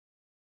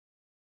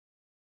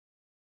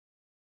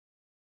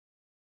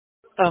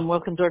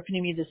Welcome to our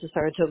Panimi. This is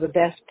Saratova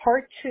Best,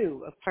 part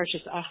 2 of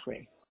Parshas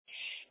Achrei.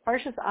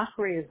 Parshas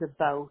Achrei is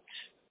about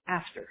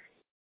after.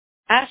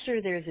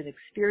 After there's an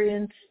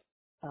experience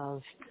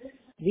of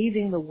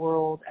leaving the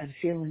world and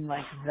feeling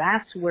like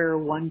that's where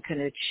one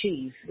can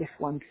achieve. If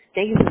one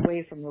stays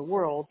away from the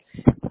world,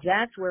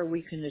 that's where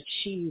we can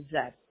achieve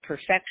that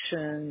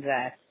perfection,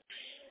 that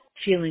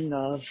feeling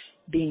of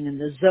being in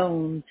the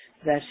zone,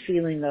 that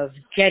feeling of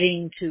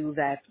getting to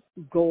that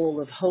goal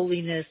of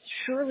holiness.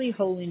 Surely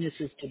holiness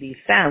is to be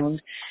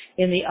found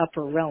in the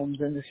upper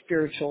realms, in the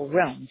spiritual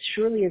realms.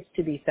 Surely it's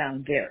to be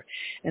found there.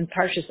 And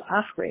Parshas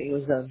Achrei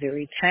was a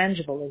very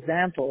tangible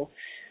example,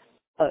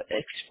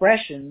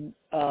 expression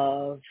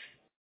of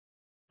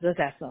that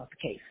that's not the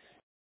case.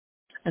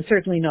 And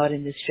certainly not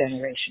in this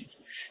generation.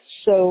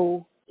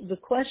 So the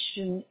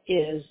question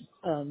is,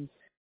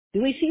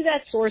 do we see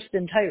that sourced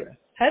in Torah?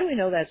 How do we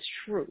know that's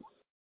true?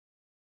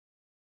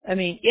 I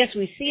mean, yes,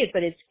 we see it,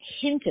 but it's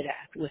hinted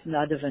at with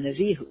Nadav and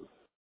Avihu.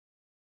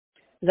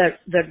 That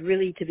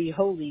really to be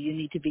holy, you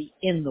need to be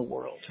in the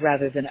world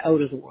rather than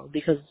out of the world.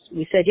 Because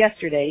we said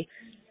yesterday,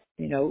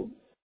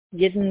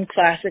 Yidden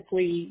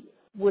classically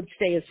would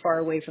stay as far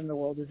away from the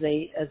world as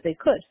they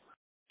could.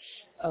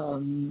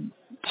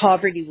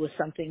 Poverty was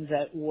something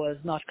that was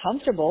not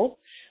comfortable,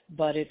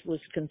 but it was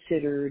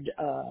considered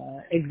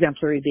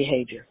exemplary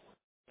behavior.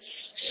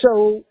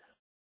 So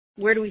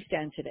where do we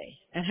stand today?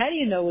 And how do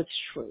you know it's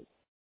true?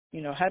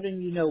 How do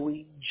you know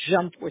we're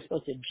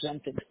supposed to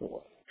jump into the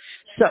world?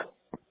 So,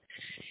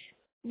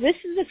 this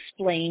is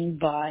explained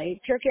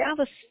by Pirkei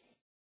Avos.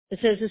 It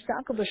says,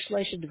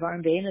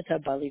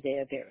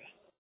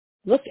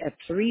 look at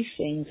 3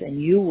 things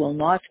and you will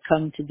not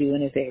come to do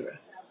an Avera.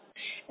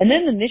 And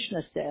then the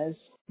Mishnah says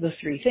the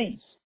 3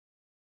 things.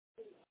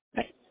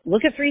 Right?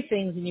 Look at 3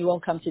 things and you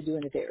won't come to do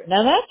an Avera.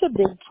 Now that's a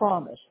big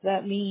promise.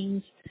 That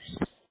means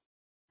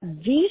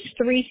these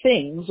 3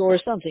 things or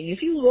something,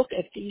 if you look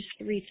at these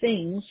 3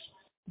 things,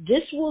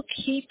 this will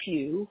keep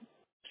you,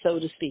 so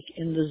to speak,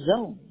 in the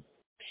zone.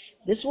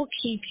 This will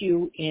keep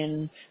you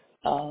in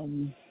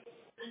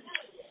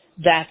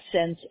that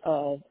sense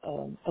of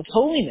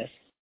holiness.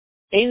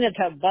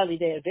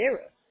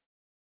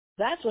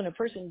 That's when a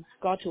person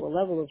got to a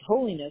level of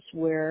holiness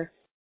where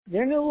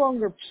they're no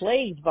longer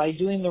plagued by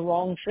doing the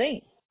wrong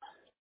thing.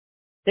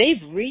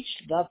 They've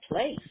reached the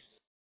place.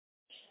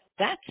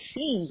 That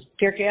seems,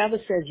 Pirkei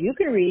Avos says, you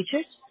can reach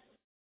it.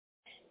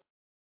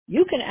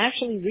 You can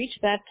actually reach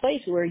that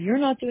place where you're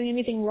not doing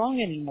anything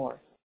wrong anymore.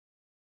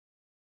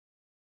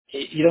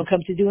 You don't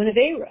come to do an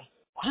Avera.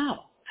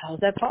 Wow, how is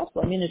that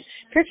possible? I mean,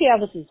 Pirkei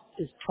Avos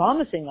is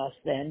promising us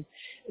then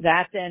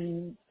that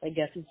then I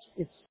guess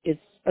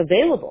it's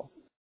available.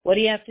 What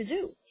do you have to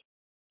do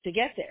to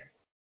get there?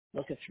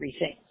 Look at 3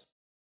 things.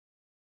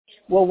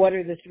 Well, what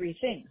are the 3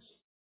 things?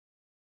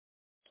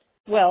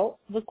 Well,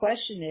 the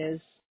question is,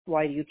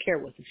 why do you care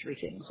what the 3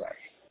 things are?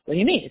 What do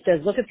you mean? It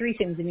says, look at 3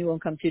 things and you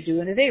won't come to do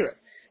an Avera.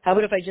 How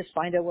about if I just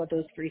find out what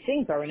those 3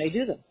 things are and I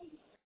do them?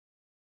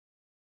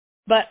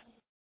 But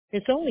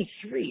it's only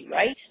 3,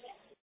 right?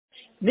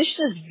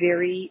 Mishnah is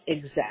very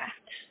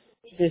exact.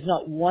 There's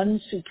not one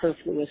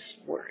superfluous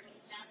word.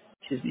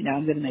 Excuse me, now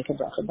I'm going to make a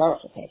bracha.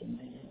 Baruch atah.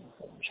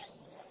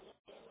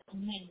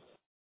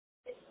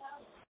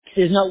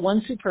 There's not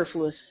one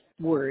superfluous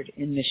word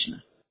in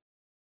Mishnah.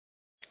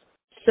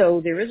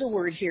 So there is a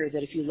word here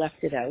that if you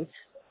left it out,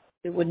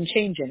 it wouldn't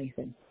change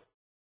anything.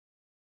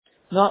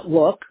 Not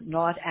look,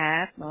 not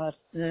act, not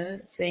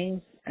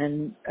things,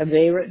 and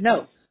avera.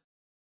 No.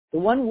 The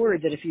one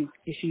word that if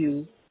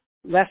you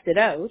left it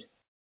out,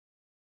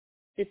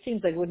 it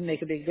seems like it wouldn't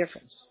make a big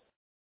difference.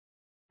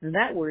 And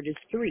that word is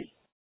 3.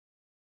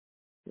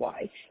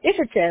 Why? If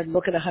it said,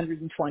 look at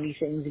 120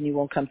 things and you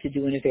won't come to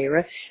do an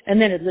Avera,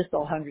 and then it lists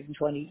all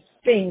 120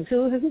 things,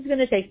 who's going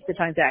to take the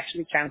time to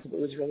actually count if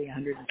it was really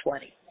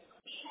 120?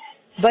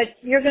 But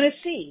you're going to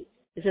see.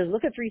 It says,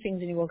 look at 3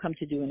 things and you won't come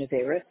to do an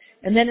Avera,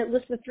 and then it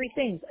lists the 3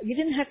 things. You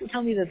didn't have to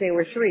tell me that they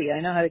were 3. I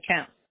know how to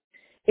count.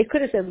 It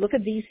could have said, look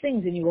at these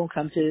things and you won't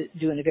come to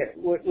do an Avera,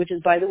 which is,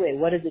 by the way,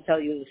 what does it tell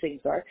you the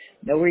things are?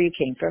 Know where you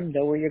came from,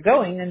 know where you're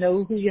going, and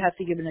know who you have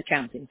to give an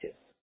accounting to.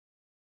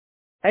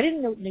 I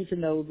didn't need to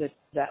know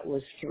that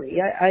was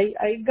 3.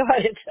 I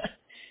got it.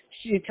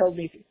 You told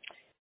me.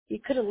 You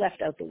could have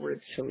left out the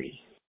word 3.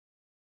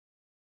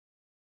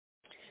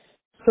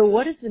 So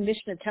what is the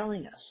Mishnah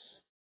telling us?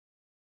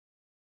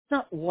 It's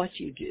not what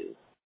you do.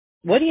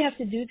 What do you have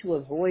to do to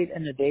avoid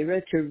an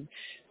Avera, to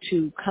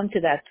come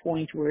to that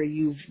point where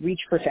you've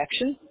reached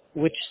perfection?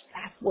 Which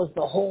that was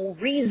the whole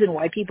reason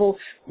why people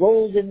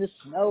rolled in the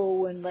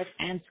snow and let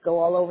ants go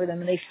all over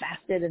them, and they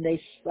fasted and they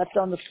slept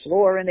on the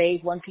floor and they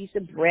ate 1 piece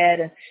of bread,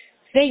 and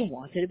they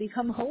wanted to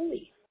become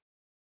holy.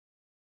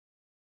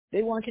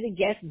 They wanted to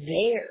get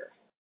there.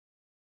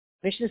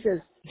 Mishnah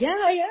says,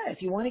 yeah,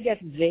 if you want to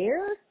get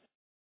there,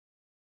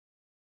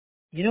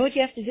 you know what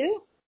you have to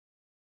do?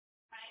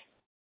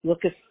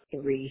 Look at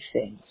 3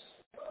 things.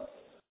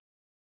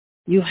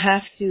 You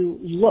have to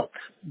look,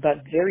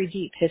 but very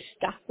deep.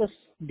 Histachos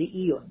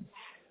be'iyun.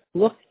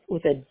 Look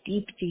with a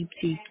deep, deep,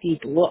 deep,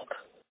 deep look.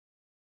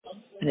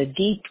 and a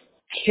deep,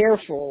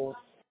 careful,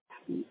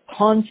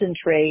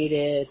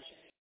 concentrated,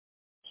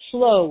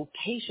 slow,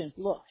 patient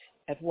look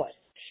at what?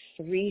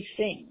 3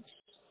 things.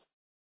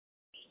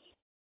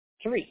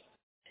 3.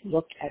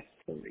 Look at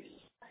 3.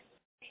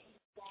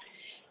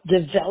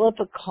 Develop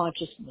a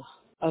consciousness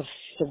of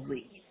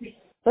 3.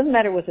 Doesn't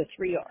matter what the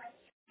 3 are.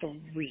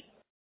 3.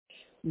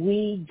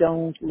 We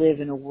don't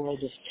live in a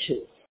world of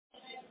 2.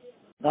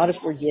 Not if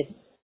we're given.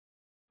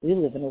 We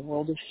live in a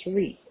world of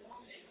 3.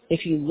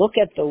 If you look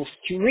at those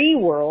 3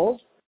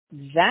 worlds,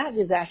 that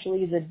is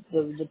actually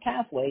the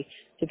pathway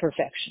to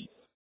perfection.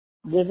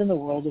 Live in the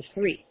world of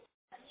 3.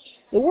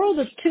 The world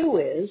of 2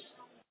 is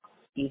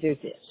either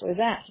this or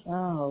that.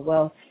 Oh,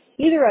 well,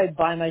 either I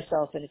buy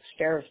myself an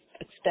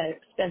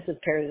expensive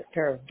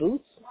pair of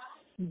boots,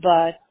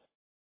 but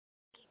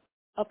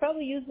I'll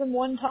probably use them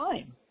one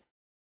time.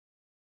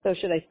 So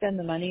should I spend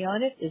the money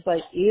on it? It's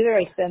like either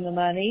I spend the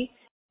money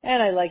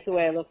and I like the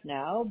way I look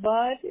now,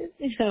 but,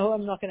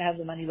 I'm not going to have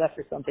the money left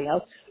for something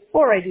else,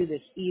 or I do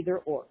this either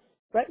or.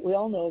 Right? We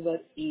all know about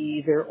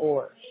either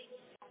or.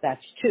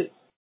 That's 2.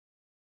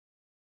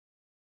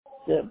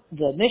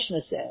 The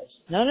Mishnah says,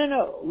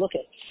 no, look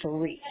at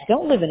 3.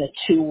 Don't live in a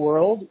 2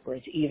 world where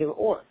it's either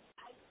or.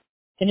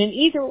 In an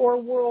either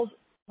or world,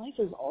 life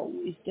is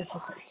always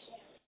difficult.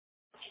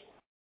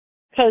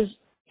 Because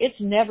it's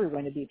never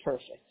going to be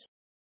perfect.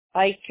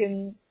 I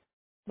can,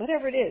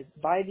 whatever it is,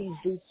 buy these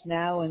boots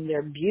now and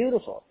they're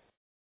beautiful.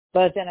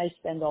 But then I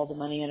spend all the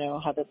money and I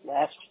don't have it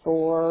left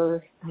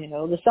for,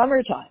 the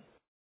summertime.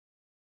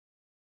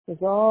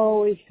 There's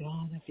always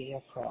going to be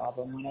a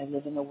problem when I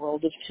live in the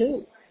world of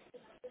 2.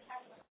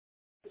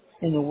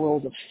 In the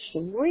world of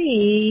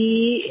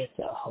 3, it's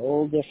a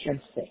whole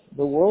different thing.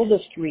 The world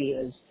of 3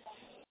 is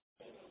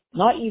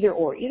not either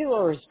or. Either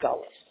or is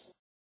gullus.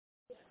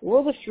 The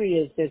world of 3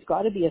 is there's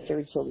got to be a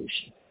third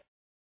solution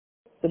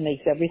that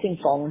makes everything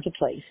fall into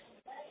place.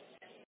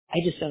 I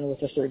just don't know what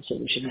the third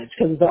solution is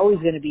because it's always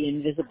going to be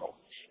invisible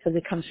because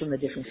it comes from a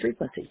different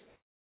frequency.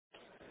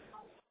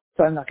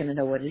 So I'm not going to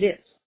know what it is.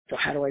 So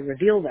how do I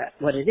reveal that,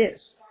 what it is?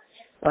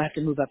 Well, I have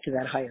to move up to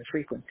that higher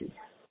frequency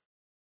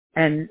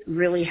and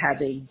really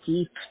have a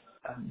deep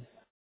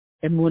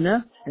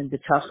emunah and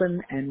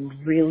bitachon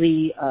and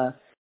really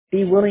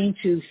be willing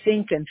to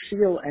think and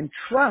feel and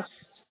trust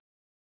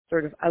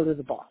sort of out of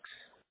the box.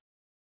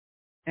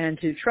 And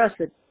to trust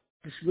that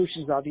the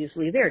solution's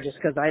obviously there just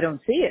because I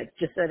don't see it.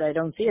 Just that I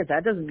don't see it,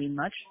 that doesn't mean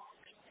much.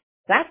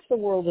 That's the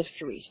world of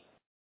 3.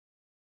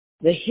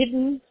 The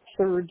hidden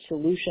third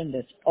solution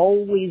that's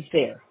always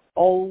there,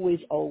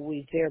 always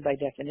there by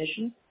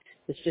definition,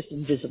 it's just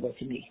invisible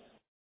to me.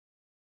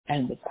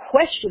 And the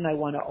question I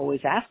want to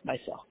always ask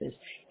myself is,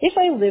 if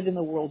I live in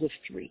the world of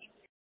 3,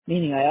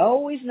 meaning I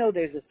always know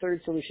there's a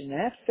third solution, and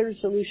that third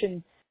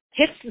solution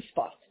hits the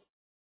spot,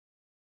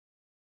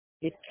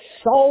 it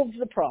solves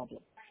the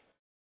problem,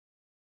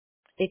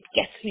 it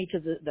gets me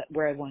to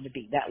where I want to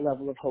be, that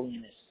level of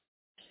holiness.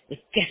 It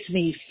gets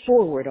me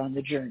forward on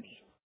the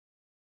journey.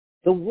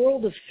 The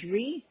world of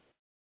 3,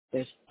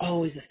 there's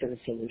always a third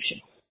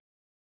solution.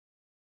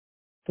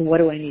 So what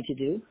do I need to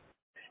do?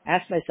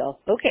 Ask myself,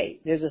 okay,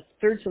 there's a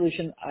third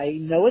solution. I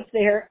know it's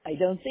there. I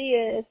don't see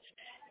it.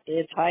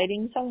 It's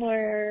hiding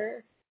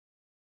somewhere.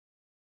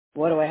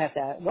 What do I have to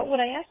ask? What would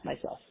I ask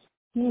myself?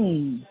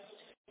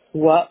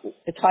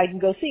 It's hide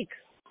and go seek.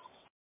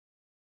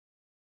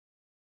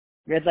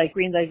 Red light,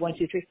 green light, 1,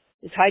 2, 3.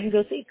 It's hide and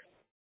go seek.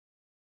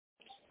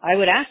 I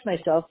would ask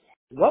myself,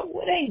 what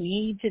would I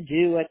need to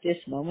do at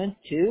this moment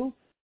to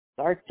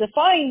start to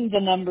find the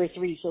number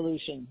 3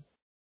 solution?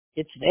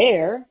 It's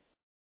there.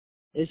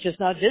 It's just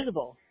not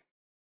visible.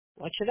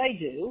 What should I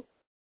do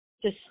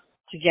just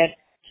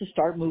to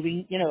start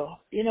moving?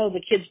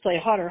 The kids play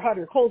hotter,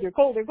 colder,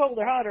 hotter.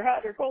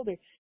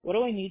 What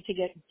do I need to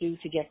do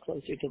to get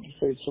closer to the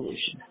third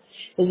solution?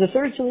 Because the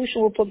third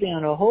solution will put me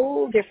on a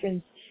whole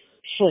different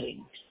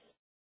footing.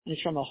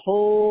 It's from a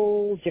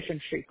whole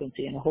different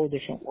frequency and a whole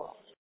different world.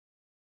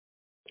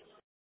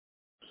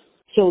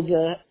 So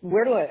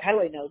how do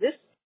I know this?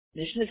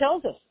 Mishnah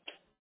tells us.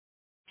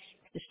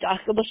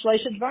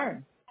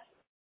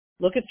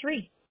 Look at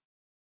 3.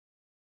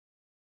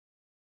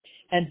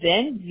 And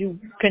then you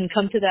can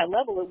come to that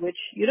level at which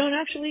you don't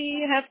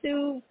actually have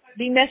to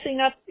be messing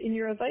up in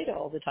your Avaita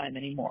all the time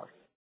anymore.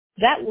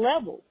 That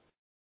level,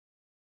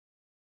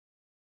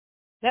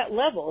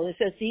 it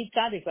says, Tihi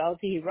Tzadik V'al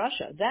Tihi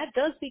Rasha, that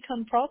does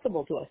become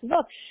possible to us. It's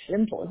not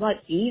simple. It's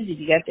not easy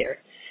to get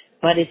there,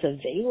 but it's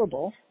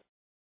available.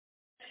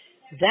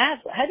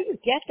 How do you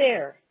get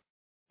there?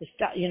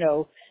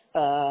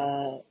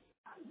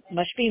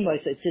 Mashpim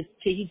says,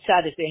 Tihi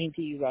Tzadik V'al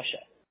Tihi Rasha.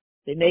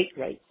 They make,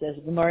 right, says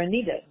Gemara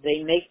Nida,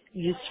 they make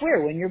you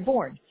swear when you're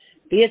born.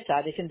 Be a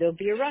tzaddik and don't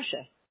be a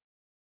rasha.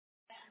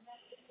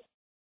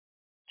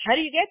 How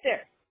do you get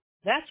there?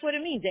 That's what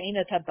it means. Be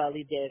a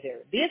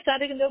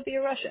tzaddik and don't be a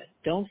rasha.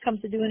 Don't come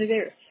to do an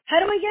aver. How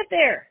do I get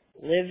there?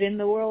 Live in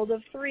the world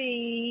of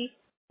 3.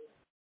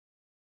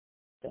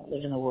 Don't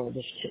live in the world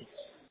of 2.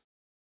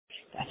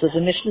 That's what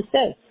the Mishnah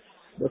says.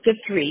 Look at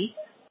 3,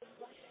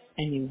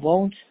 and you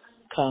won't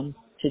come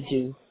to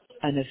do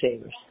and a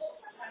favors.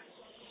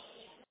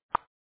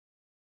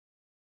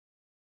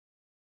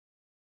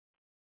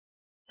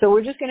 So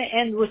we're just going to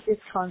end with this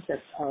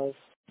concept of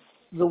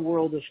the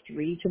world of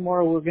three.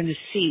 Tomorrow we're going to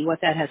see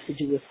what that has to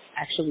do with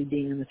actually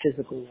being in the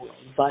physical world.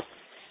 But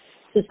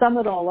to sum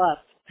it all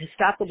up, in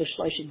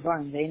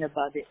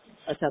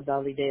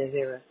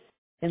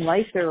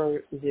life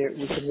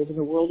we can live in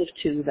the world of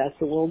two. That's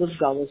the world of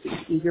Gullus.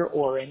 It's either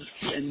or, and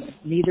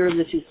neither of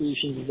the two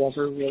solutions is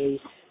ever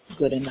really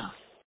good enough.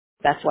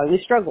 That's why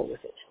we struggle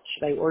with it.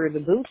 Should I order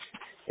the boots?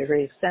 They're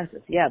very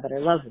expensive. Yeah, but I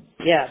love them.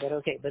 Yeah, but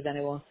okay, but then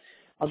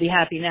I'll be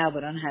happy now,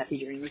 but unhappy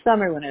during the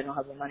summer when I don't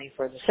have the money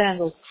for the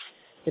sandals,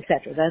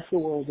 etc. That's the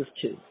world of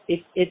two.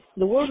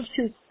 The world of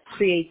two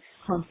creates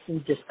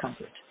constant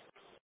discomfort.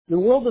 The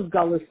world of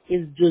Gullus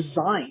is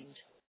designed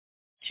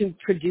to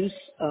produce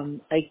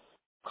a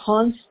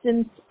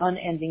constant,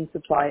 unending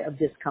supply of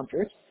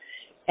discomfort.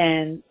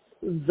 And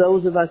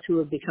those of us who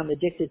have become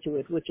addicted to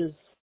it, which is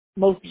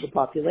most of the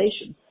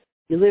population,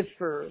 you live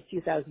for a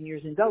few thousand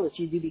years in Gullus,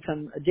 you do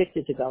become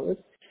addicted to Gullus.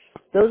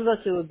 Those of us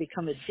who have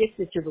become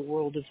addicted to the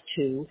world of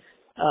two,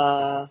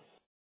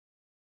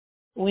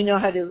 we know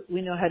how to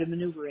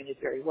maneuver in it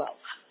very well.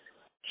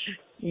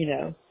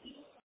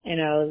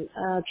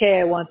 Okay,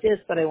 I want this,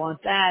 but I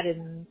want that,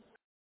 and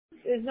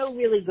there's no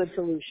really good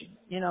solution.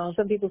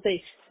 Some people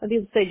say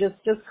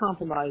just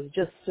compromise,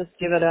 just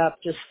give it up,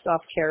 just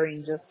stop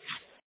caring,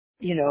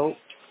 no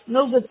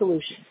good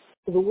solution.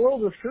 So the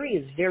world of three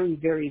is very,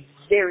 very,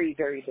 very,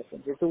 very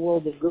different. It's a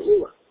world of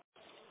Geula.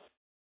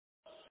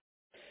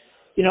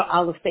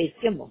 Aleph Beis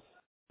Gimel.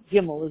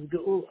 Gimel is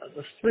Geula,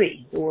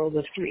 the world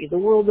of three. The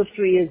world of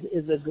three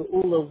is a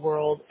Geula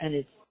world, and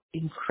it's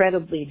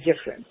incredibly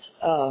different.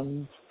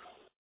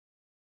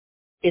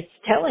 It's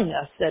telling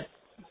us that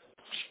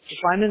if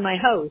I'm in my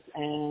house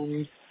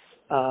and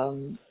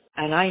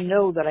I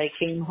know that I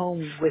came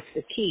home with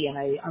the key and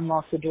I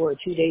unlocked the door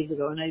 2 days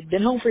ago and I've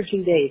been home for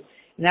 2 days,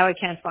 and now I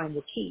can't find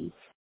the key.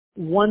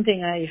 One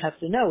thing I have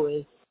to know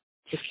is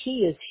the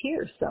key is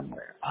here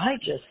somewhere. I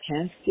just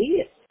can't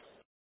see it.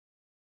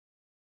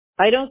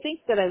 I don't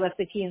think that I left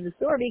the key in the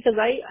store because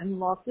I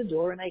unlocked the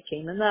door and I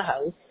came in the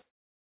house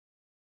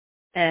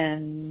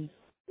and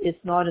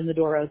it's not in the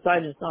door outside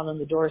and it's not on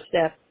the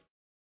doorstep.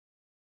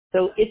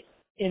 So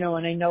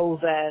and I know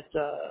that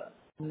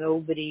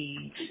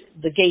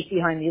the gate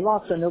behind me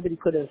locked, so nobody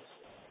could have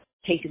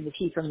taken the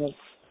key from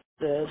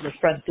the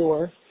front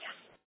door.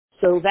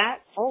 So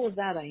all of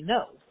that I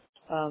know.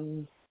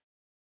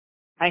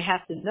 I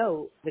have to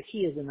know the key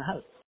is in the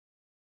house.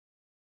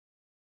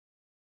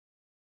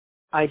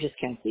 I just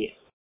can't see it.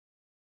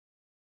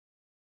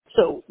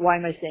 So why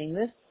am I saying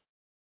this?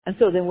 And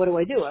so then what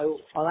do?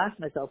 I'll ask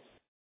myself,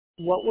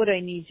 what would I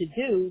need to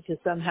do to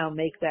somehow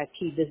make that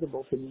key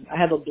visible to me? I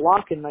have a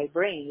block in my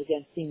brain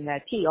against seeing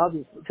that key,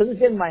 obviously, because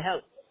it's in my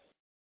house.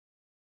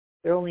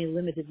 There are only a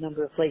limited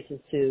number of places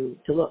to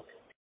look.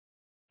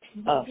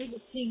 Right, to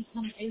say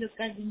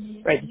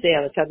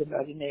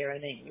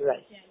you're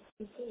right.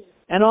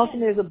 And often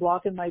there's a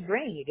block in my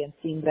brain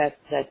against seeing that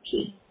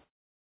key.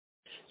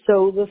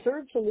 So the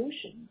third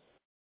solution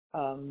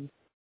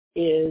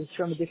is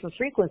from a different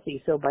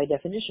frequency. So by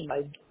definition,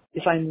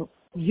 if I'm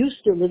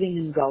used to living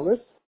in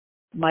Gullus,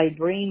 my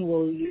brain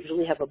will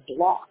usually have a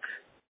block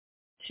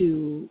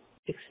to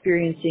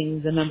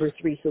experiencing the number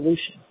 3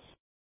 solution.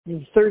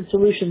 The third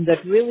solution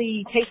that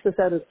really takes us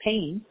out of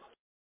pain,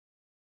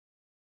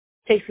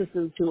 takes us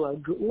to a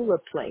Geula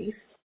place.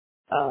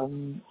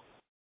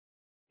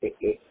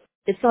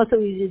 It's not so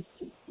easy.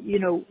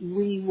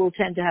 We will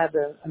tend to have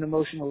an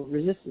emotional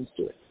resistance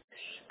to it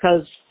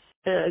because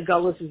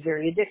Gullus is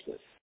very addictive,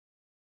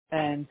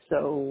 and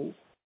so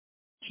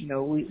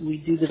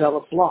we do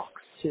develop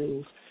blocks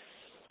to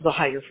the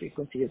higher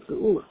frequency of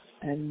Geula,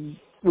 and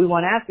we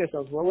want to ask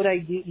ourselves, what would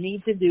I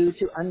need to do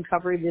to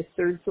uncover this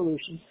third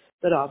solution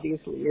that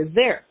obviously is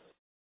there?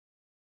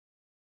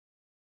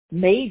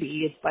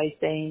 Maybe it's by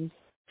saying,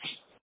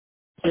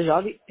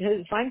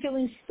 if I'm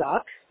feeling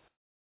stuck,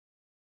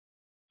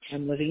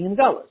 I'm living in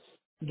Gullus.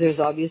 There's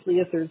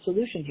obviously a third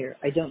solution here.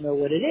 I don't know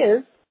what it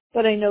is,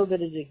 but I know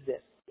that it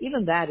exists.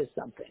 Even that is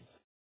something.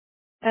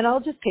 And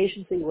I'll just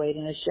patiently wait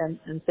and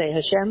say,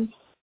 Hashem,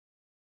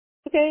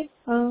 okay,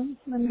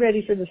 I'm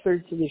ready for the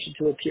third solution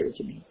to appear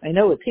to me. I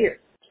know it's here,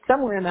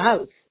 somewhere in the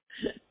house.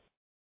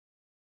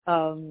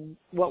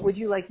 What would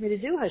you like me to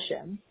do,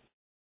 Hashem,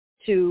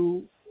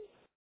 to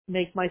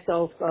make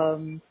myself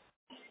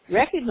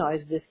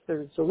recognize this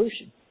third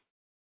solution?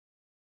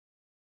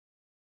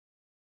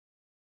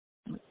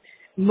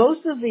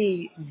 Most of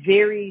the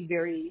very,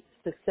 very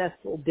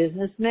successful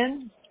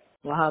businessmen,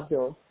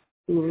 who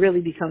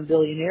really become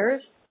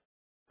billionaires,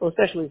 well,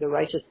 especially the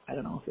righteous, I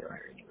don't know if there are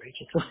any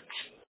righteous ones.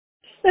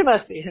 There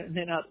must be,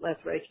 they're not less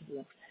righteous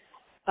than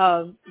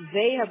them.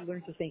 They have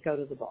learned to think out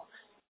of the box.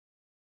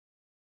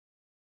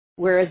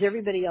 Whereas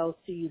everybody else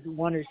sees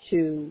one or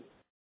two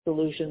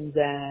solutions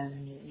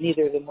and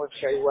neither of them works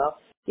very well.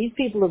 These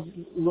people have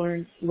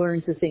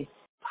learned to think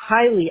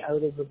highly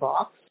out of the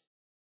box,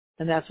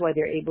 and that's why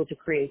they're able to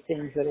create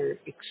things that are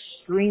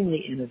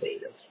extremely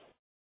innovative.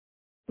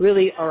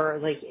 really are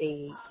like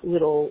a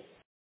little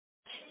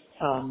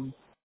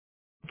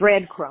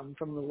breadcrumb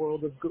from the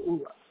world of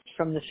Geula,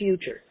 from the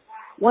future.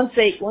 Once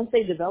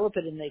they develop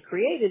it and they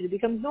create it, it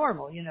becomes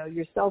normal. You know,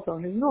 your cell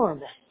phone is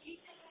normal.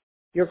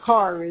 Your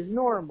car is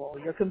normal.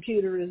 Your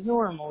computer is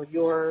normal.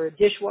 Your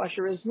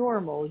dishwasher is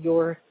normal.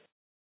 Your,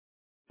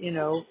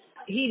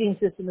 heating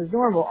system is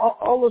normal.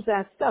 All of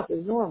that stuff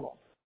is normal.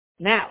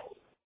 Now,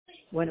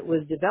 when it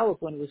was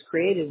developed, when it was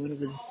created, when it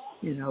was,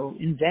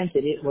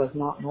 invented, it was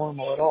not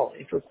normal at all.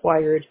 It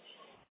required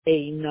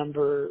a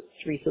number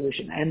 3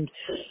 solution. And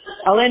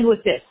I'll end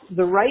with this.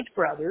 The Wright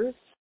brothers,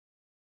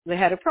 they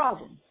had a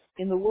problem.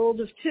 In the world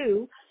of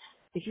 2,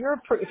 if you're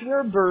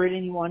a bird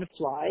and you want to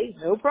fly,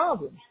 no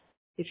problem.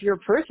 If you're a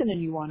person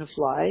and you want to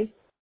fly,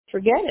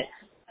 forget it.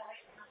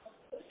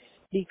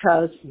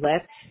 Because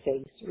let's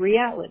face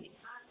reality.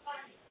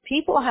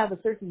 People have a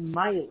certain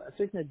mila, a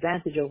certain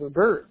advantage over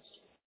birds.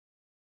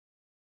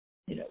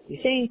 We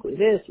think, we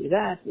this, we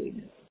that,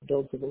 we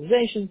build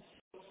civilization.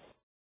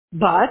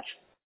 But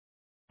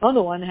on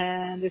the one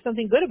hand, there's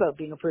something good about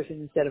being a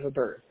person instead of a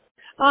bird.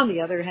 On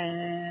the other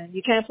hand,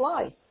 you can't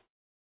fly.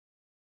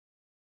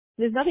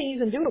 There's nothing you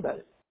can do about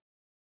it.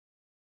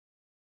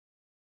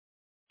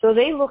 So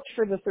they looked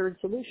for the third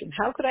solution.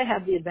 How could I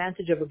have the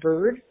advantage of a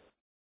bird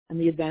and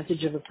the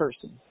advantage of a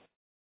person?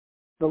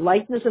 The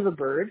lightness of a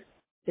bird,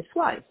 it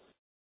flies.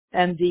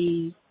 And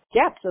the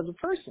depth of a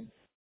person,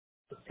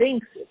 it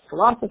thinks, it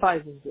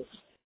philosophizes this.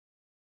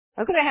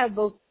 How could I have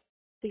both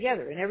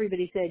together? And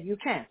everybody said, you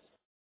can't.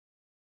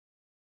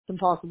 It's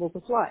impossible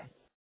to fly.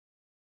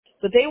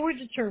 But they were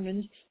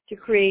determined to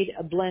create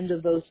a blend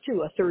of those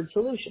two, a third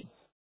solution.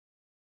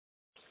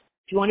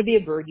 If you want to be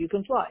a bird, you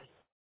can fly.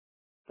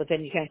 But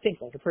then you can't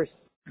think like a person.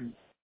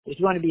 If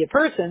you want to be a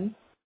person,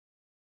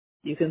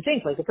 you can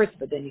think like a person,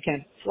 but then you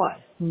can't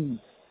fly.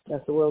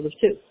 That's the world of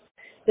 2.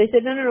 They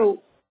said,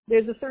 no,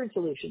 there's a third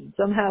solution.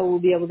 Somehow we'll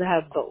be able to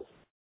have both.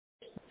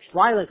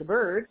 Fly like a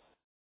bird,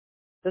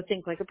 but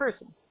think like a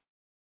person.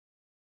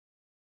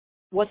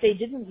 What they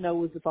didn't know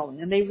was the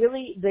following. And they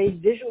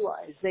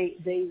visualized,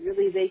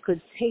 they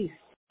could taste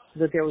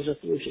that there was a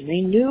solution.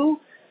 They knew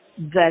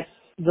that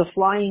the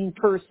flying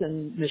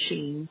person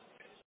machine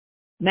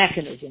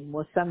mechanism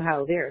was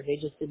somehow there. They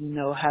just didn't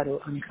know how to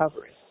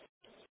uncover it.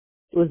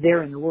 It was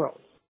there in the world.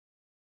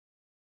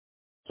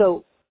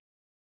 So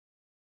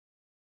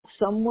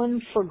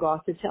someone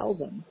forgot to tell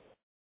them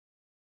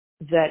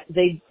that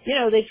they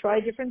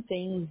tried different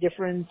things,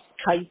 different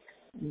kites,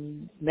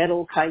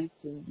 metal kites,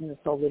 and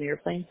sold an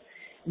airplane,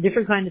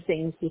 different kind of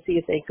things to see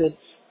if they could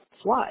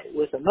fly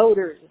with a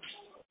motor.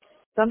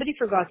 Somebody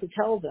forgot to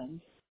tell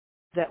them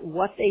that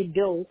what they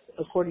built,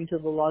 according to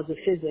the laws of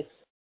physics,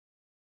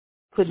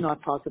 could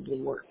not possibly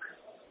work.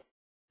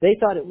 They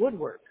thought it would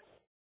work,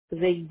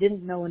 because they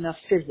didn't know enough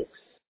physics.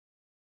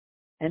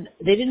 And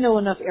they didn't know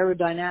enough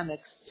aerodynamics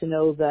to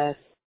know that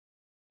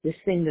this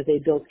thing that they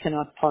built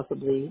cannot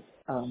possibly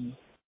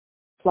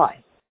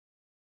fly.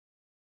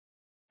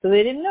 So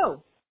they didn't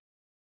know.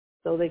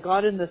 So they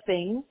got in the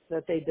thing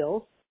that they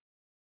built,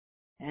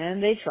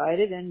 and they tried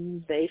it,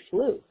 and they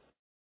flew.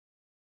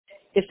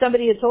 If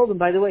somebody had told them,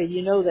 by the way,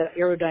 you know that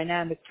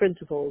aerodynamic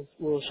principles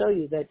will show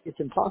you that it's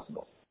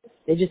impossible.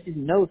 They just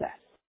didn't know that.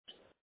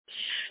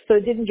 So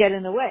it didn't get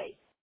in the way.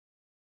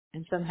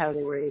 And somehow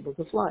they were able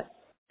to fly.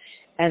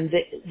 And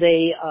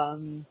they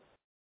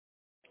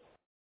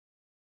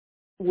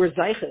were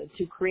zeicha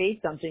to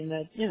create something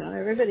that,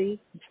 everybody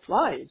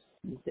flies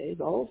these days.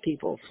 All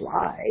people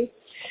fly.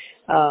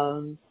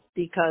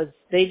 Because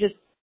they just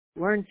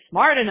weren't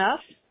smart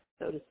enough,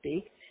 so to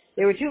speak.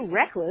 They were too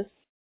reckless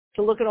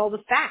to look at all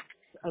the facts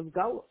of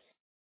Golos.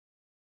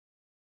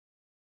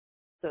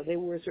 So they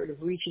were sort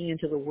of reaching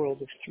into the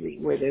world of 3,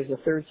 where there's a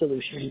third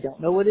solution. We don't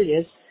know what it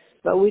is,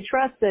 but we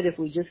trust that if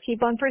we just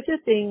keep on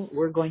persisting,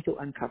 we're going to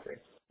uncover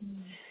it.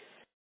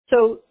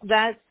 So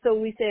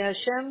we say,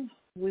 Hashem,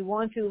 we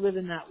want to live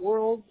in that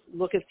world,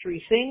 look at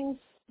 3 things.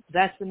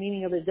 That's the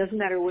meaning of it. It doesn't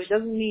matter. It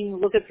doesn't mean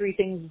look at 3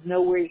 things,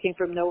 know where you came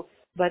from, know,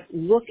 but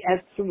look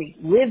at 3.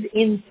 Live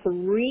in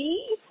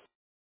 3,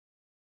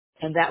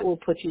 and that will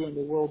put you in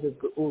the world of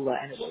Geula,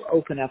 and it will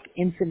open up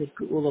infinite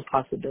Geula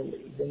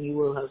possibilities. And you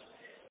will have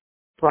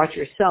brought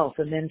yourself,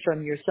 and then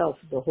from yourself,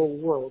 the whole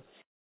world,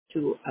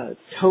 to a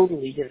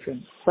totally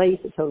different place,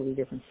 a totally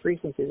different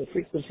frequency, the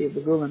frequency of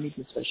the Geula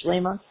Mitzvah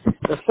Shlema.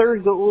 The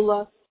third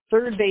Geula,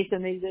 third base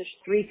of Mikdash,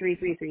 3, 3,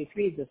 3, 3,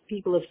 3, the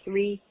people of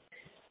 3,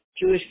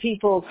 Jewish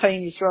people,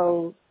 Kain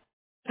Yisrael,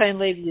 Kain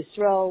Levi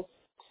Yisrael,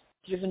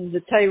 given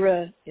the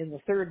Torah in the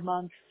 3rd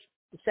month,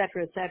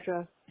 etc.,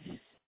 etc.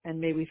 And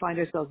may we find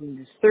ourselves in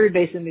this third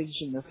base of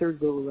Mikdash, in the third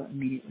Geula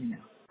immediately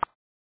now.